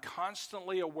that I'm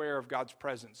constantly aware of God's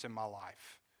presence in my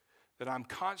life. That I'm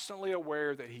constantly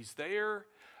aware that He's there.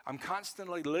 I'm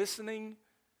constantly listening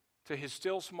to His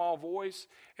still small voice.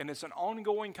 And it's an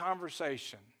ongoing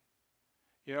conversation.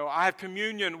 You know, I have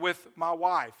communion with my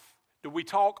wife. Do we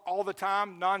talk all the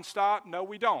time, nonstop? No,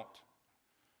 we don't.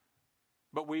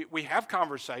 But we have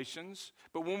conversations.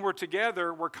 But when we're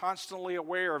together, we're constantly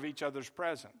aware of each other's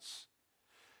presence.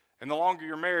 And the longer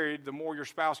you're married, the more your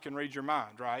spouse can read your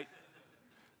mind, right?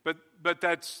 But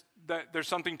there's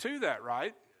something to that,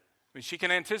 right? I mean, she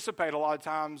can anticipate a lot of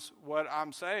times what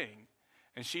I'm saying.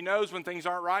 And she knows when things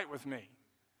aren't right with me.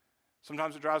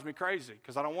 Sometimes it drives me crazy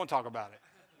because I don't want to talk about it.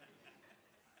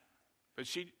 But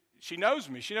she knows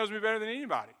me. She knows me better than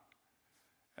anybody.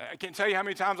 I can't tell you how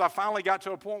many times I finally got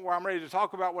to a point where I'm ready to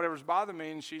talk about whatever's bothering me,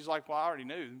 and she's like, well, I already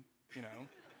knew, you know.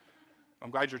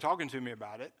 I'm glad you're talking to me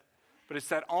about it. But it's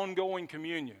that ongoing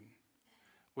communion.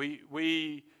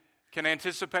 We can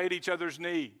anticipate each other's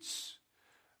needs.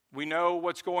 We know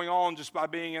what's going on just by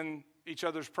being in each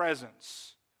other's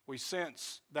presence. We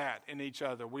sense that in each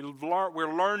other.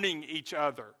 We're learning each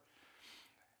other.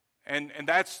 And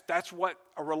that's what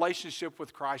a relationship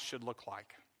with Christ should look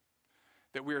like.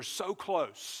 That we are so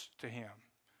close to Him.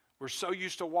 We're so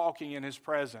used to walking in His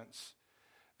presence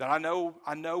that I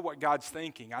know what God's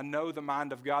thinking. I know the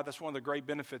mind of God. That's one of the great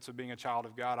benefits of being a child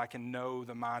of God. I can know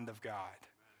the mind of God,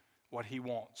 what He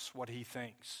wants, what He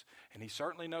thinks. And He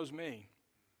certainly knows me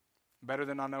better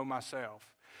than I know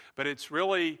myself. But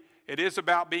it is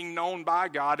about being known by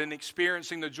God and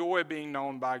experiencing the joy of being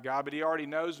known by God. But He already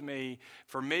knows me.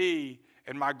 For me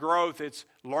and my growth, it's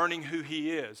learning who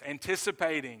He is,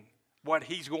 anticipating what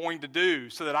He's going to do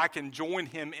so that I can join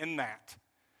Him in that,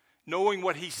 knowing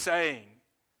what He's saying.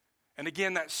 And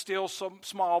again, that still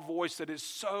small voice that is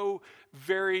so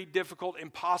very difficult,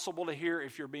 impossible to hear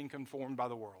if you're being conformed by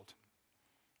the world.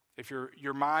 If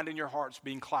your mind and your heart's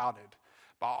being clouded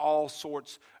by all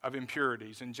sorts of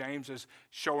impurities. And James is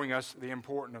showing us the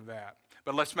importance of that.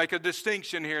 But let's make a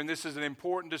distinction here, and this is an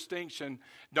important distinction.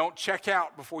 Don't check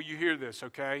out before you hear this,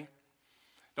 okay?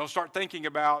 Don't start thinking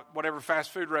about whatever fast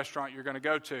food restaurant you're going to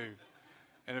go to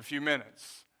in a few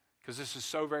minutes, because this is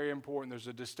so very important. There's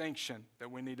a distinction that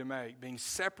we need to make. Being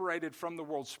separated from the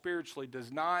world spiritually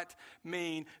does not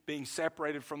mean being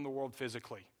separated from the world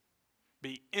physically.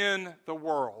 Be in the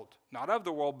world, not of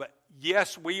the world, but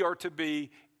yes, we are to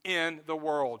be in the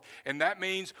world. And that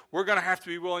means we're going to have to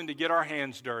be willing to get our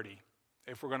hands dirty.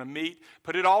 If we're going to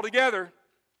put it all together.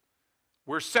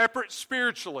 We're separate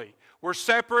spiritually. We're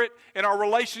separate in our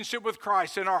relationship with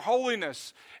Christ, in our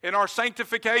holiness, in our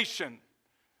sanctification.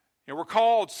 And we're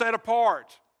called, set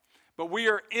apart. But we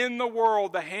are in the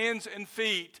world, the hands and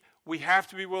feet. We have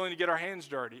to be willing to get our hands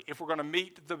dirty if we're going to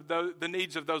meet the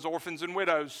needs of those orphans and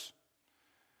widows.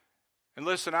 And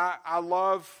listen, I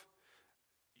love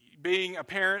being a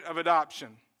parent of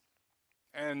adoption.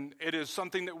 And it is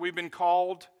something that we've been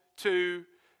called to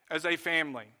as a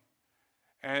family.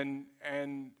 And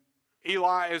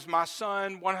Eli is my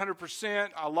son 100%.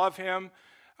 I love him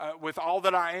with all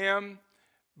that I am.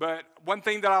 But one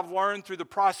thing that I've learned through the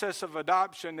process of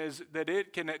adoption is that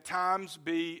it can at times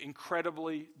be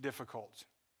incredibly difficult.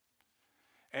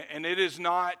 And it is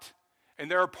not,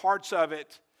 and there are parts of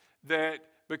it that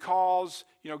because,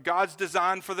 God's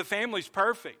design for the family is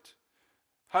perfect.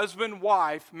 Husband,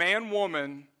 wife, man,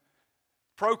 woman,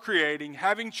 procreating,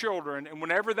 having children, and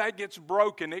whenever that gets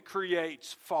broken, it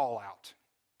creates fallout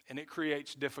and it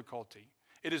creates difficulty.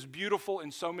 It is beautiful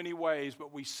in so many ways,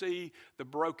 but we see the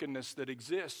brokenness that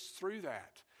exists through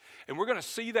that. And we're going to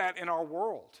see that in our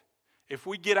world. If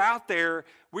we get out there,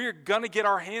 we're going to get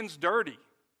our hands dirty.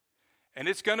 And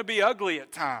it's going to be ugly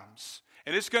at times.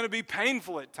 And it's going to be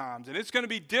painful at times. And it's going to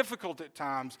be difficult at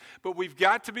times. But we've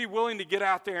got to be willing to get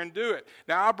out there and do it.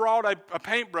 Now, I brought a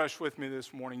paintbrush with me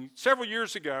this morning. Several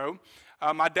years ago,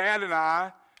 my dad and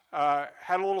I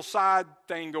had a little side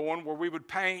thing going where we would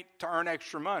paint to earn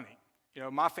extra money.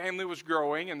 My family was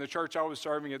growing, and the church I was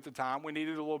serving at the time, we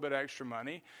needed a little bit of extra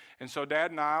money. And so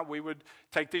Dad and I, we would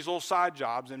take these little side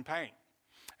jobs and paint.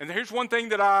 And here's one thing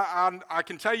that I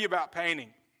can tell you about painting.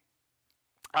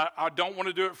 I don't want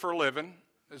to do it for a living.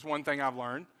 is one thing I've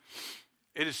learned.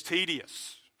 It is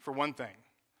tedious, for one thing.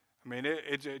 I mean,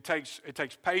 it takes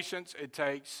patience. It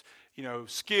takes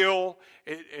skill.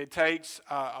 It takes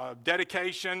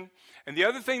dedication. And the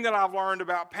other thing that I've learned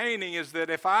about painting is that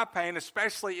if I paint,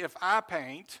 especially if I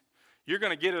paint, you're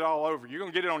going to get it all over. You're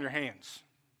going to get it on your hands.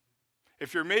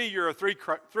 If you're me, you're a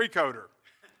three-coater.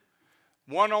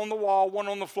 One on the wall, one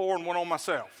on the floor, and one on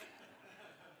myself.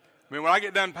 I mean, when I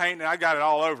get done painting, I got it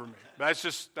all over me. That's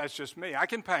just me. I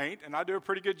can paint, and I do a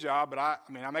pretty good job, but I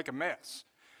make a mess.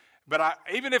 But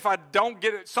even if I don't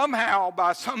get it, somehow,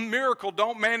 by some miracle,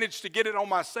 don't manage to get it on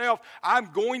myself,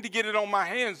 I'm going to get it on my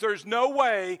hands. There's no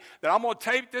way that I'm going to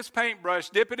take this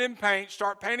paintbrush, dip it in paint,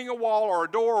 start painting a wall or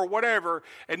a door or whatever,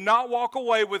 and not walk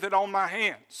away with it on my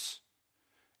hands.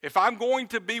 If I'm going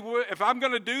to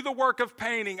do the work of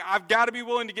painting, I've got to be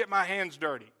willing to get my hands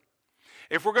dirty.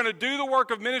 If we're going to do the work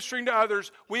of ministering to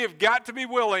others, we have got to be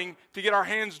willing to get our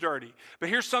hands dirty. But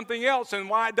here's something else, and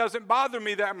why it doesn't bother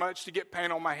me that much to get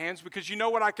paint on my hands, because you know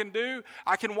what I can do?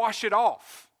 I can wash it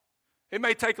off. It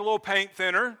may take a little paint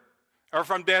thinner, or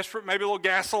if I'm desperate, maybe a little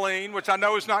gasoline, which I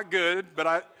know is not good,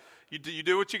 but you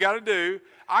do what you got to do.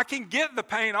 I can get the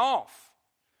paint off.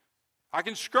 I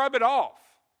can scrub it off.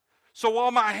 So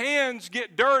while my hands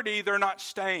get dirty, they're not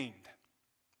stained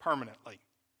permanently.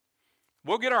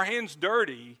 We'll get our hands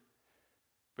dirty,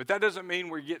 but that doesn't mean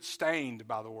we get stained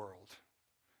by the world.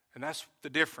 And that's the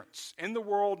difference. In the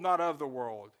world, not of the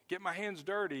world. Get my hands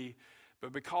dirty,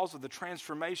 but because of the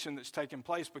transformation that's taken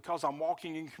place, because I'm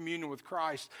walking in communion with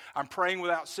Christ, I'm praying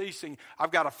without ceasing,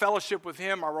 I've got a fellowship with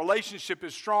Him, our relationship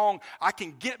is strong, I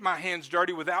can get my hands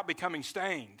dirty without becoming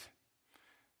stained.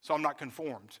 So I'm not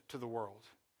conformed to the world.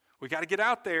 We got to get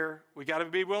out there. We got to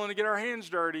be willing to get our hands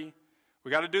dirty. We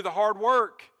got to do the hard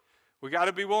work. We got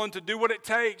to be willing to do what it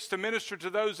takes to minister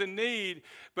to those in need,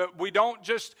 but we don't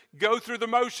just go through the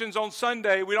motions on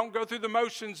Sunday. We don't go through the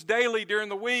motions daily during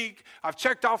the week. I've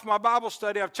checked off my Bible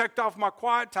study. I've checked off my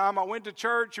quiet time. I went to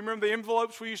church. You remember the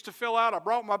envelopes we used to fill out? I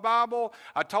brought my Bible.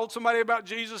 I told somebody about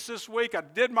Jesus this week. I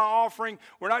did my offering.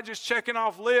 We're not just checking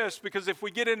off lists, because if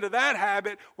we get into that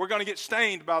habit, we're going to get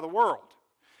stained by the world.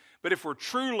 But if we're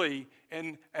truly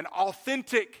in an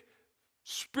authentic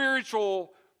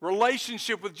spiritual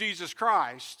relationship with Jesus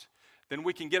Christ, then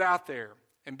we can get out there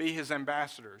and be His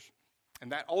ambassadors.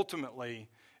 And that ultimately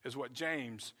is what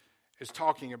James is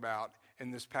talking about in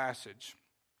this passage.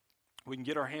 We can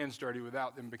get our hands dirty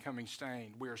without them becoming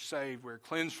stained. We are saved. We are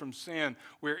cleansed from sin.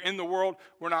 We are in the world.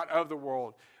 We're not of the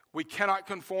world. We cannot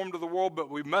conform to the world, but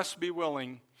we must be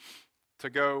willing to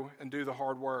go and do the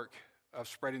hard work of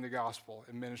spreading the gospel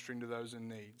and ministering to those in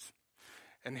need.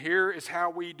 And here is how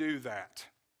we do that.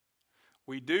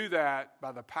 We do that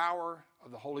by the power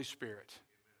of the Holy Spirit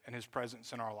and His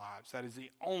presence in our lives. That is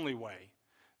the only way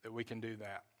that we can do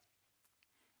that.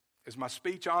 Is my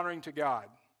speech honoring to God?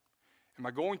 Am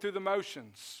I going through the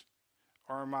motions?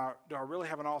 Or do I really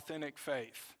have an authentic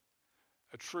faith?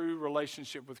 A true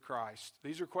relationship with Christ?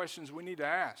 These are questions we need to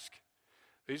ask.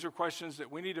 These are questions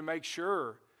that we need to make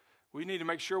sure. We need to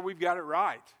make sure we've got it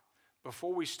right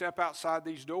before we step outside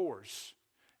these doors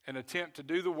and attempt to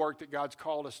do the work that God's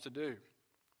called us to do.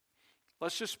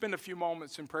 Let's just spend a few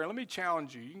moments in prayer. Let me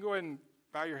challenge you. You can go ahead and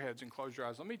bow your heads and close your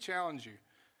eyes. Let me challenge you.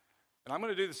 And I'm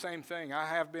going to do the same thing. I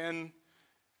have been,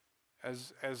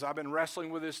 as I've been wrestling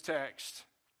with this text,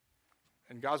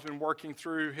 and God's been working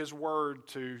through His Word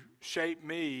to shape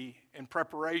me in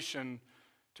preparation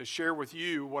to share with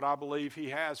you what I believe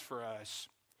He has for us.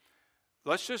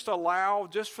 Let's just allow,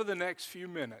 just for the next few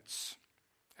minutes,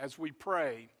 as we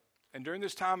pray, and during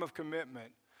this time of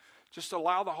commitment, just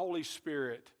allow the Holy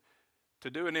Spirit to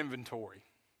do an inventory.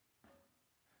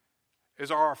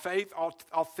 Is our faith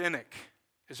authentic?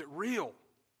 Is it real?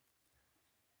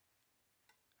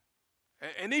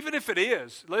 And even if it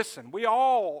is, listen, we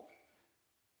all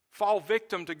fall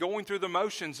victim to going through the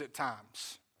motions at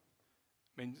times.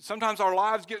 I mean, sometimes our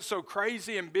lives get so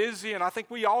crazy and busy, and I think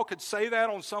we all could say that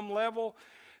on some level,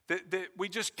 that we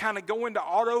just kind of go into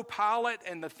autopilot,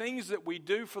 and the things that we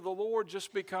do for the Lord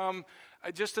just become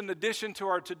just an addition to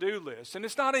our to-do list. And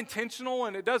it's not intentional,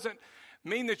 and it doesn't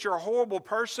mean that you're a horrible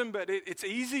person, but it's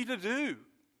easy to do.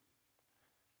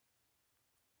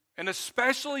 And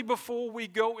especially before we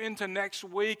go into next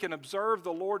week and observe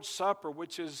the Lord's Supper,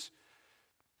 which is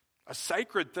a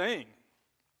sacred thing.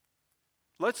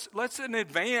 Let's in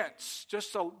advance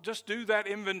just do that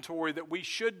inventory that we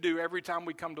should do every time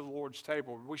we come to the Lord's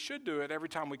table. We should do it every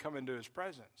time we come into His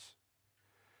presence.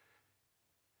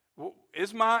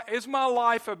 Is my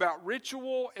life about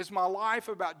ritual? Is my life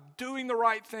about doing the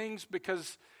right things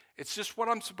because it's just what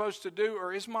I'm supposed to do?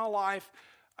 Or is my life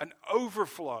an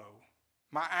overflow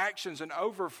my actions an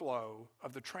overflow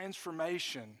of the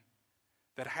transformation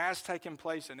that has taken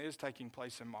place and is taking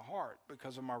place in my heart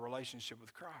because of my relationship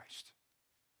with Christ.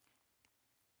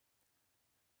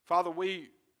 Father, we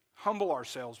humble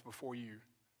ourselves before you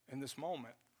in this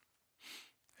moment.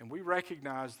 And we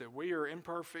recognize that we are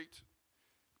imperfect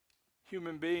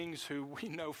human beings who we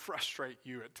know frustrate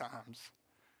you at times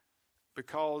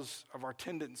because of our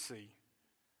tendency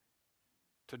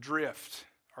to drift,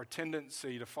 our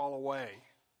tendency to fall away,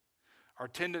 our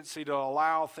tendency to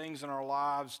allow things in our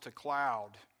lives to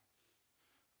cloud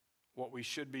what we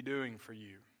should be doing for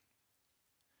you.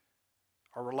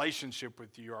 Our relationship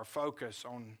with you, our focus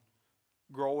on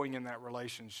growing in that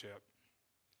relationship.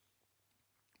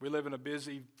 We live in a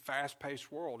busy,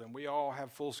 fast-paced world, and we all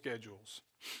have full schedules.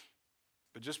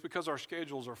 But just because our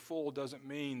schedules are full doesn't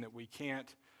mean that we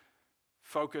can't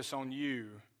focus on you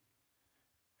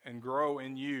and grow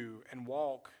in you and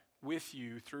walk with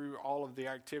you through all of the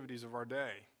activities of our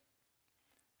day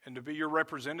and to be your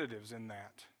representatives in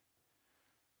that.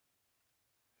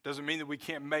 Doesn't mean that we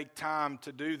can't make time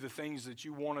to do the things that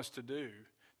you want us to do,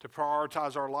 to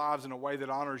prioritize our lives in a way that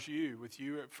honors you, with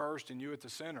you at first and you at the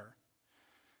center.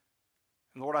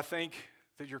 And Lord, I think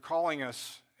that you're calling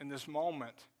us in this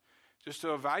moment just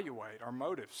to evaluate our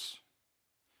motives,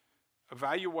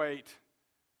 evaluate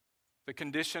the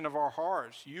condition of our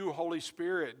hearts. You, Holy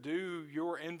Spirit, do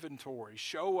your inventory.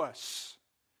 Show us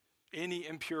any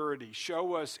impurity.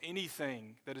 Show us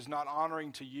anything that is not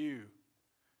honoring to you.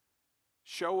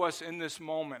 Show us in this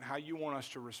moment how you want us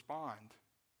to respond.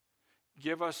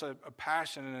 Give us a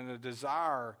passion and a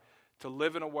desire to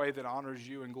live in a way that honors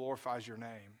you and glorifies your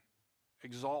name,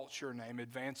 exalts your name,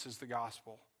 advances the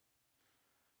gospel.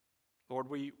 Lord,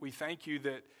 we thank you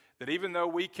that even though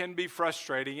we can be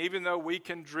frustrating, even though we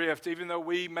can drift, even though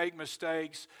we make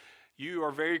mistakes, you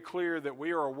are very clear that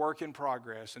we are a work in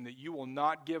progress and that you will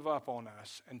not give up on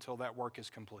us until that work is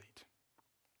complete.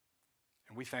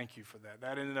 And we thank you for that.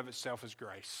 That in and of itself is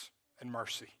grace and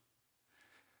mercy.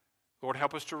 Lord,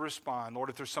 help us to respond. Lord,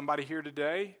 if there's somebody here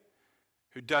today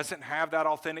who doesn't have that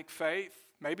authentic faith,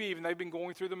 maybe even they've been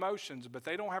going through the motions, but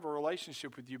they don't have a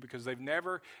relationship with you because they've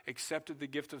never accepted the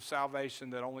gift of salvation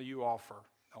that only you offer,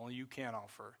 only you can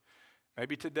offer.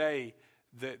 Maybe today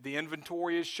the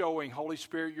inventory is showing, Holy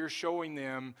Spirit, you're showing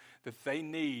them that they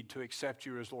need to accept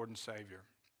you as Lord and Savior.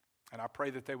 And I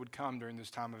pray that they would come during this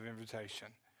time of invitation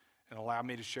and allow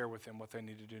me to share with them what they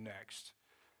need to do next.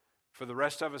 For the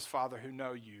rest of us, Father, who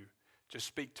know you, just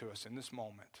speak to us in this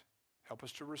moment. Help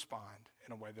us to respond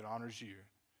in a way that honors you.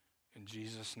 In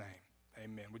Jesus' name,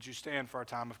 amen. Would you stand for our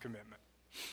time of commitment?